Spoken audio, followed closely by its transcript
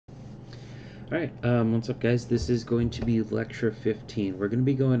Alright, what's up guys? This is going to be lecture 15. We're going to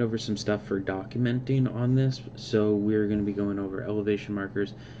be going over some stuff for documenting on this. So we're going to be going over elevation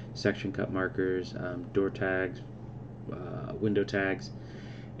markers, section cut markers, door tags, window tags,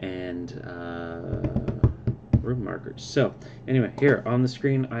 and room markers. So anyway, here on the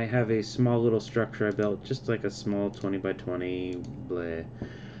screen I have a small little structure I built, just like a small 20 by 20 bleh.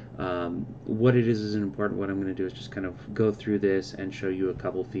 What it is isn't important. What I'm going to do is just kind of go through this and show you a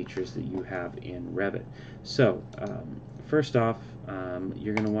couple features that you have in Revit. So first off,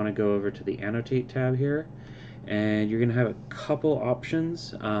 you're going to want to go over to the Annotate tab here, and you're going to have a couple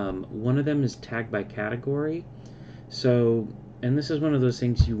options. One of them is Tag by Category. So, and this is one of those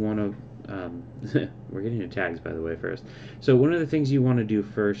things you want to we're getting to tags, by the way, first. So one of the things you want to do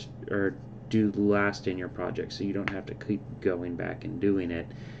first, or do last in your project, so you don't have to keep going back and doing it,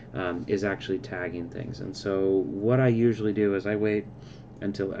 is actually tagging things. And so what I usually do is I wait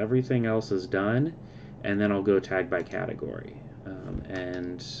until everything else is done, and then I'll go tag by category. Let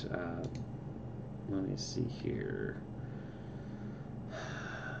me see here.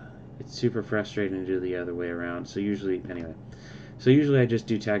 It's super frustrating to do the other way around. So usually I just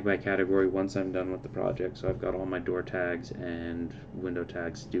do tag by category once I'm done with the project. So I've got all my door tags and window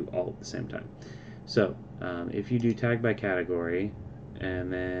tags due all at the same time. So if you do tag by category,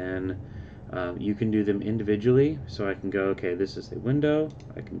 and then you can do them individually. So I can go, okay, this is the window.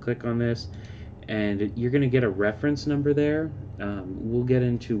 I can click on this, and you're going to get a reference number there. We'll get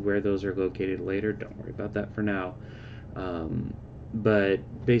into where those are located later. Don't worry about that for now.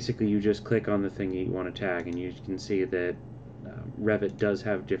 But basically you just click on the thing that you want to tag, and you can see that Revit does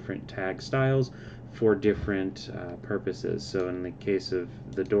have different tag styles for different purposes. So in the case of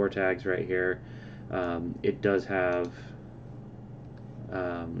the door tags right here, it does have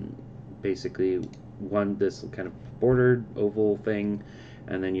basically this kind of bordered oval thing,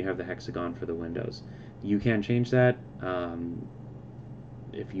 and then you have the hexagon for the windows. You can change that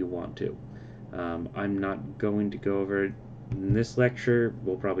if you want to. I'm not going to go over it in this lecture.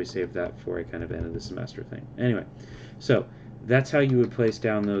 We'll probably save that for a kind of end of the semester thing. Anyway, so that's how you would place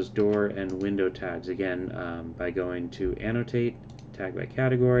down those door and window tags, again, by going to Annotate, Tag by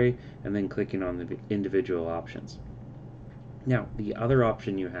Category, and then clicking on the individual options. Now, the other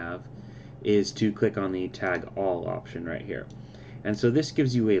option you have is to click on the Tag All option right here. And so this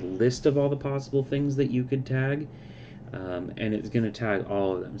gives you a list of all the possible things that you could tag, and it's going to tag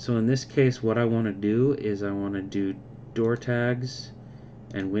all of them. So in this case, what I want to do is I want to do door tags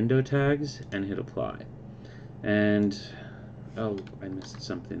and window tags and hit apply. And oh, I missed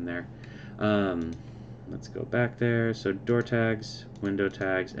something there. Let's go back there. So door tags, window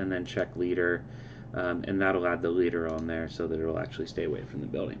tags, and then check leader, and that'll add the leader on there so that it'll actually stay away from the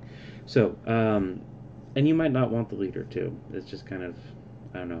building. So and you might not want the leader too. It's just kind of,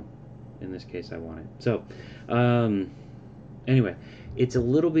 I don't know, in this case I want it. So anyway, it's a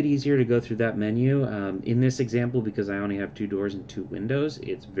little bit easier to go through that menu. In this example, because I only have 2 doors and 2 windows,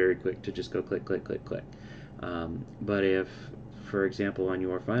 it's very quick to just go click, click, click, click. But if, for example, on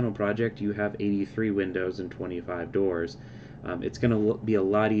your final project you have 83 windows and 25 doors, it's going to be a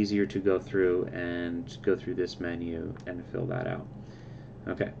lot easier to go through this menu and fill that out.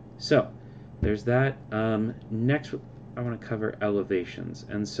 Okay, so there's that. Next, I want to cover elevations.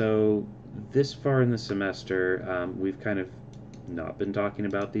 And so this far in the semester, we've kind of not been talking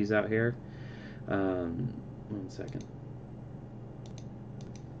about these out here. One second.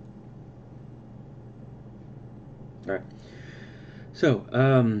 All right.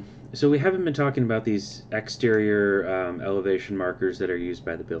 So we haven't been talking about these exterior elevation markers that are used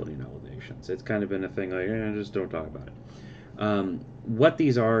by the building elevations. It's kind of been a thing like, just don't talk about it. What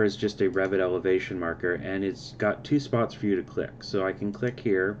these are is just a Revit elevation marker, and it's got 2 spots for you to click. So I can click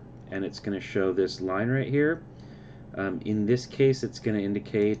here, and it's going to show this line right here. In this case, it's going to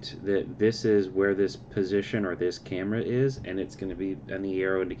indicate that this is where this position or this camera is, and it's going to be, and the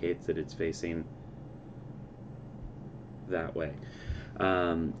arrow indicates that it's facing that way.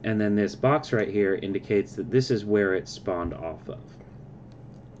 And then this box right here indicates that this is where it's spawned off of.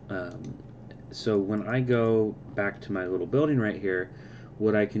 So when I go back to my little building right here,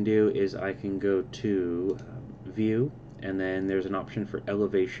 what I can do is I can go to View, and then there's an option for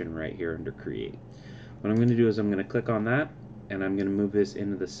Elevation right here under Create. What I'm going to do is I'm going to click on that, and I'm going to move this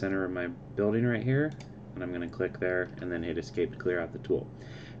into the center of my building right here, and I'm going to click there and then hit Escape to clear out the tool.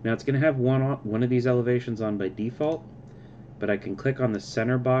 Now it's going to have one of these elevations on by default, but I can click on the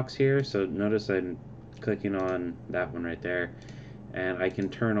center box here. So notice I'm clicking on that one right there, and I can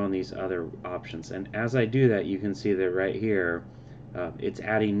turn on these other options. And as I do that, you can see that right here it's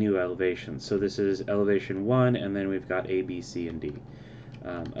adding new elevations. So this is elevation 1, and then we've got A, B, C, and D.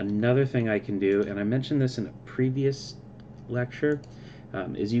 Another thing I can do, and I mentioned this in a previous lecture,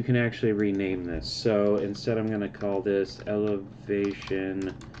 is you can actually rename this. So instead I'm going to call this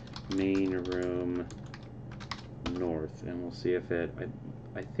elevation main room north, and we'll see if it,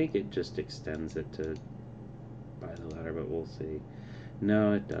 I think it just extends it to by the letter, but we'll see.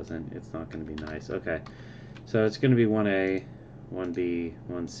 No, it doesn't. It's not going to be nice. Okay, so it's going to be 1A, 1B,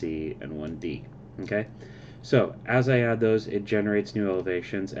 1C, and 1D. Okay, so as I add those, it generates new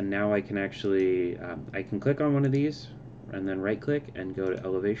elevations, and now I can actually, I can click on one of these, and then right click and go to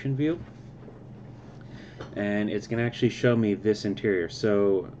elevation view, and it's going to actually show me this interior.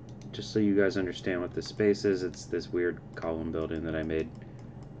 So just so you guys understand what this space is, it's this weird column building that I made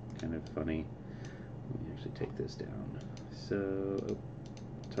kind of funny. Let me actually take this down. So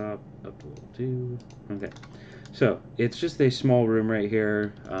top, up a little too. Okay, so it's just a small room right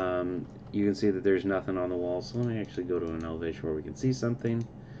here. You can see that there's nothing on the wall, so let me actually go to an elevation where we can see something.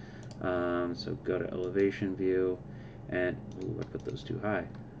 So go to elevation view, and ooh, I put those too high.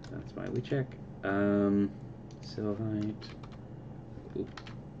 That's why we check. Cell height. Ooh,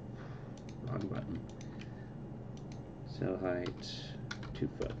 wrong button. Cell height 2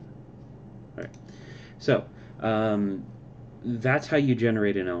 foot. All right. So that's how you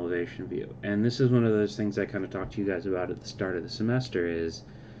generate an elevation view. And this is one of those things I kind of talked to you guys about at the start of the semester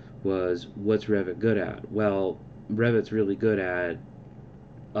was what's Revit good at? Well, Revit's really good at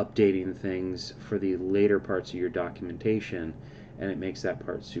updating things for the later parts of your documentation, and it makes that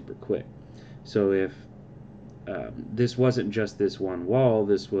part super quick. So if this wasn't just this one wall,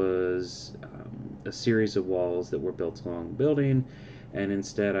 this was a series of walls that were built along the building, and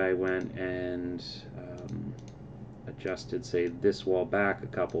instead I went and adjusted, say, this wall back a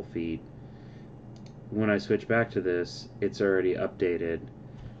couple feet. When I switch back to this, it's already updated,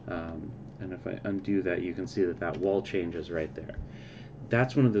 and if I undo that, you can see that that wall changes right there.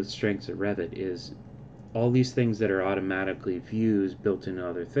 That's one of the strengths of Revit, is all these things that are automatically views built into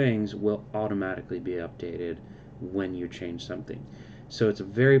other things will automatically be updated when you change something. So it's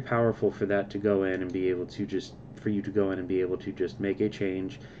very powerful for that to go in and be able to just, for you to go in and be able to just make a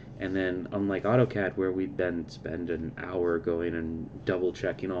change, and then unlike AutoCAD where we'd then spend an hour going and double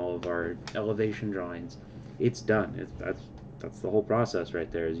checking all of our elevation drawings, it's done. That's the whole process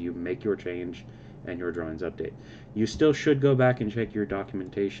right there, is you make your change and your drawings update. You still should go back and check your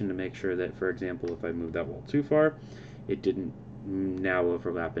documentation to make sure that, for example, if I moved that wall too far, it didn't now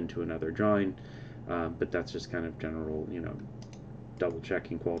overlap into another drawing, but that's just kind of general, double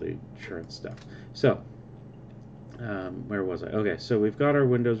checking quality assurance stuff. So, where was I? Okay, so we've got our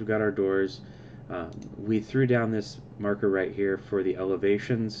windows, we've got our doors. We threw down this marker right here for the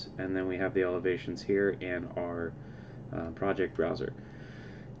elevations, and then we have the elevations here and our project browser.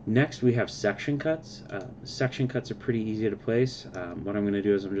 Next, we have section cuts. Section cuts are pretty easy to place. What I'm going to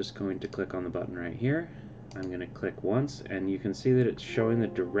do is I'm just going to click on the button right here. I'm going to click once, and you can see that it's showing the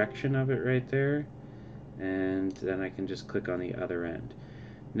direction of it right there. And then I can just click on the other end.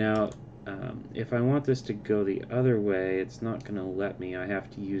 Now, if I want this to go the other way, it's not going to let me. I have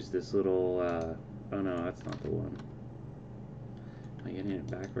to use this little, oh no, that's not the one. Am I getting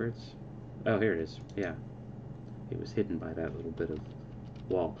it backwards? Oh, here it is. Yeah. It was hidden by that little bit of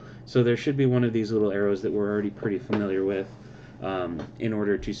wall. So there should be one of these little arrows that we're already pretty familiar with in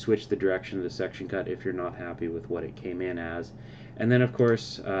order to switch the direction of the section cut if you're not happy with what it came in as. And then of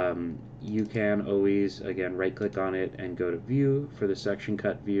course you can always, again, right click on it and go to view for the section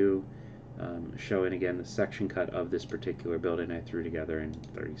cut view, showing again the section cut of this particular building I threw together in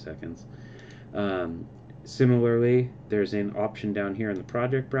 30 seconds. Similarly, there's an option down here in the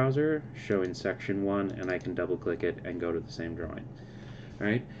project browser showing section 1, and I can double click it and go to the same drawing.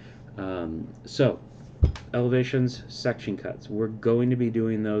 Alright, so elevations, section cuts. We're going to be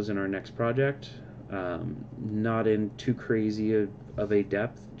doing those in our next project. Not in too crazy of a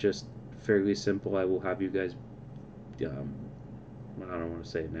depth, just fairly simple. I will have you guys, I don't want to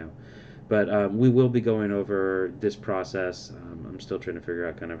say it now, but we will be going over this process. I'm still trying to figure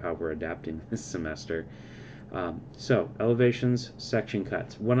out kind of how we're adapting this semester. So, elevations, section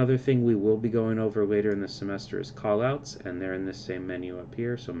cuts. One other thing we will be going over later in the semester is callouts, and they're in this same menu up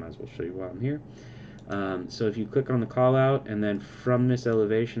here, so I might as well show you while I'm here. So if you click on the callout, and then from this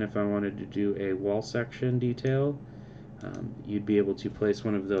elevation, if I wanted to do a wall section detail, you'd be able to place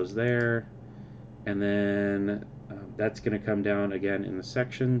one of those there, and then that's going to come down again in the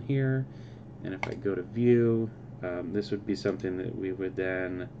section here, and if I go to view, this would be something that we would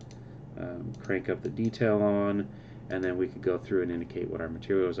then crank up the detail on, and then we could go through and indicate what our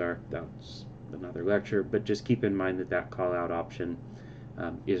materials are. That's another lecture, but just keep in mind that that call out option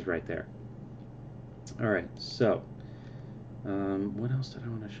is right there. Alright, so What else did I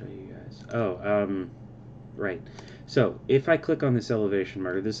want to show you guys? Oh, right. So if I click on this elevation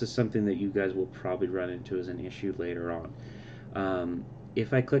marker, this is something that you guys will probably run into as an issue later on.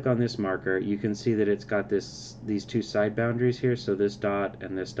 If I click on this marker, you can see that it's got these two side boundaries here. So this dot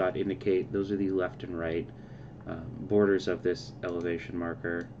and this dot indicate those are the left and right borders of this elevation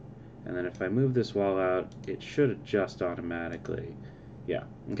marker. And then if I move this wall out, it should adjust automatically. Yeah,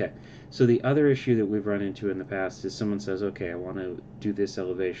 okay. So the other issue that we've run into in the past is someone says, okay, I want to do this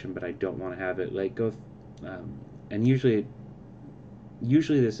elevation, but I don't want to have it like go, and usually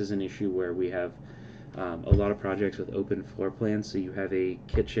this is an issue where we have a lot of projects with open floor plans. So you have a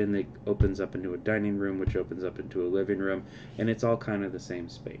kitchen that opens up into a dining room, which opens up into a living room, and it's all kind of the same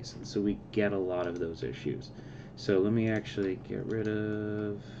space. And so we get a lot of those issues. So let me actually get rid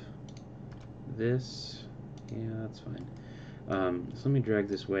of this. Yeah, that's fine. So let me drag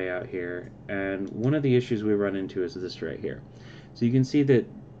this way out here. And one of the issues we run into is this right here. So you can see that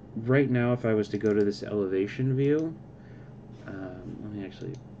right now, if I was to go to this elevation view, let me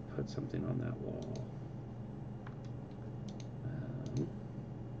actually put something on that wall.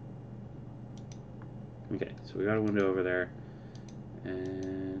 Okay, so we got a window over there.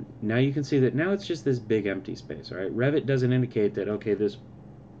 And now you can see that now it's just this big empty space, all right? Revit doesn't indicate that, okay, there's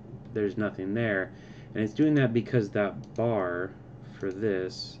nothing there. And it's doing that because that bar for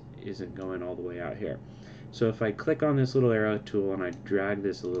this isn't going all the way out here. So if I click on this little arrow tool and I drag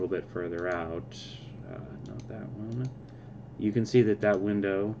this a little bit further out, not that one, you can see that that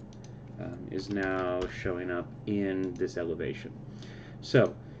window is now showing up in this elevation.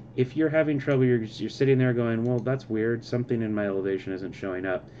 So if you're having trouble, you're sitting there going, well, that's weird, something in my elevation isn't showing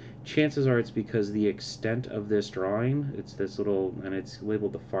up. Chances are it's because the extent of this drawing, it's this little, and it's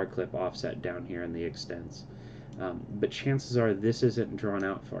labeled the far clip offset down here in the extents. But chances are this isn't drawn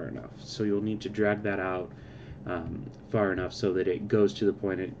out far enough. So you'll need to drag that out far enough so that it goes to the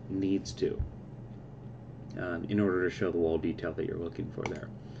point it needs to in order to show the wall detail that you're looking for there.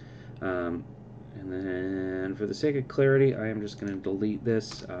 And then for the sake of clarity, I am just going to delete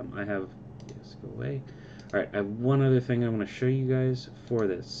this. I have, yes, go away. All right, I have one other thing I want to show you guys for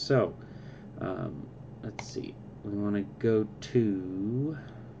this. So, let's see. We want to go to,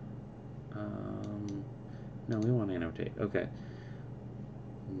 no, we want to annotate. Okay.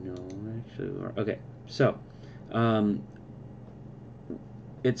 No, actually, okay. So,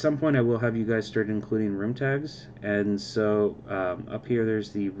 at some point I will have you guys start including room tags. And so up here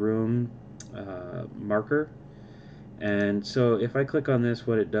there's the room marker. And so if I click on this,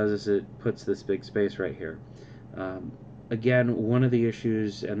 what it does is it puts this big space right here. Again, one of the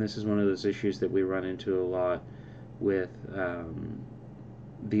issues, and this is one of those issues that we run into a lot with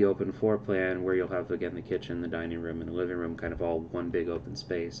the open floor plan, where you'll have, again, the kitchen, the dining room, and the living room kind of all one big open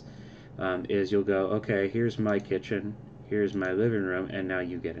space, is you'll go, okay, here's my kitchen, here's my living room, and now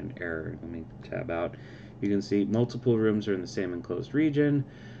you get an error. Let me tab out. You can see multiple rooms are in the same enclosed region.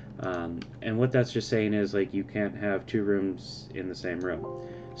 And what that's just saying is, like, you can't have two rooms in the same room.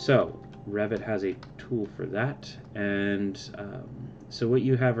 So Revit has a tool for that. And so what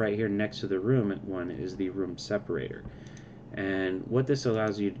you have right here next to the room one is the room separator. And what this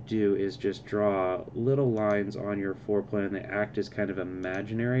allows you to do is just draw little lines on your floor plan that act as kind of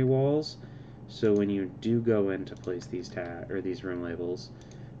imaginary walls. So when you do go in to place these these room labels,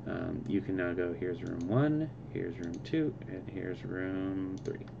 you can now go, here's room 1, here's room 2, and here's room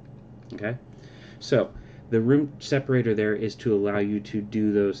 3. Okay? So the room separator there is to allow you to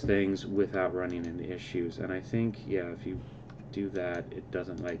do those things without running into issues. And I think, yeah, if you do that, it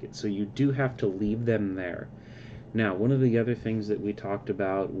doesn't like it. So you do have to leave them there. Now, one of the other things that we talked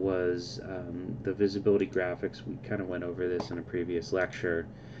about was the visibility graphics. We kind of went over this in a previous lecture.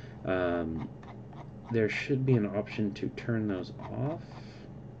 There should be an option to turn those off.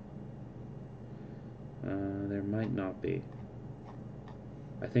 There might not be.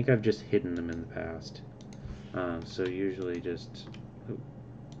 I think I've just hidden them in the past. So usually just... Oh.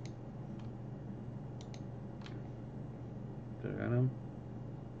 Did I got them?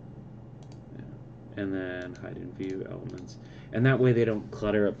 Yeah. And then hide in view elements. And that way they don't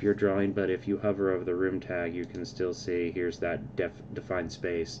clutter up your drawing, but if you hover over the room tag, you can still see here's that defined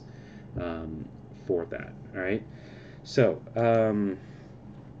space for that. All right? So,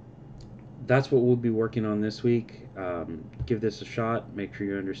 that's what we'll be working on this week. Give this a shot, make sure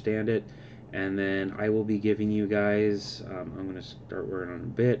you understand it, and then I will be giving you guys, I'm going to start working on a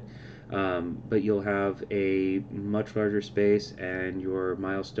bit, but you'll have a much larger space, and your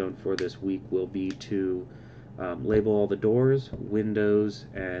milestone for this week will be to label all the doors, windows,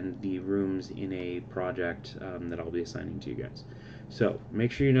 and the rooms in a project that I'll be assigning to you guys. So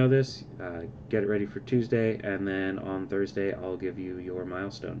make sure you know this, get it ready for Tuesday, and then on Thursday I'll give you your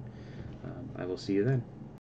milestone. I will see you then.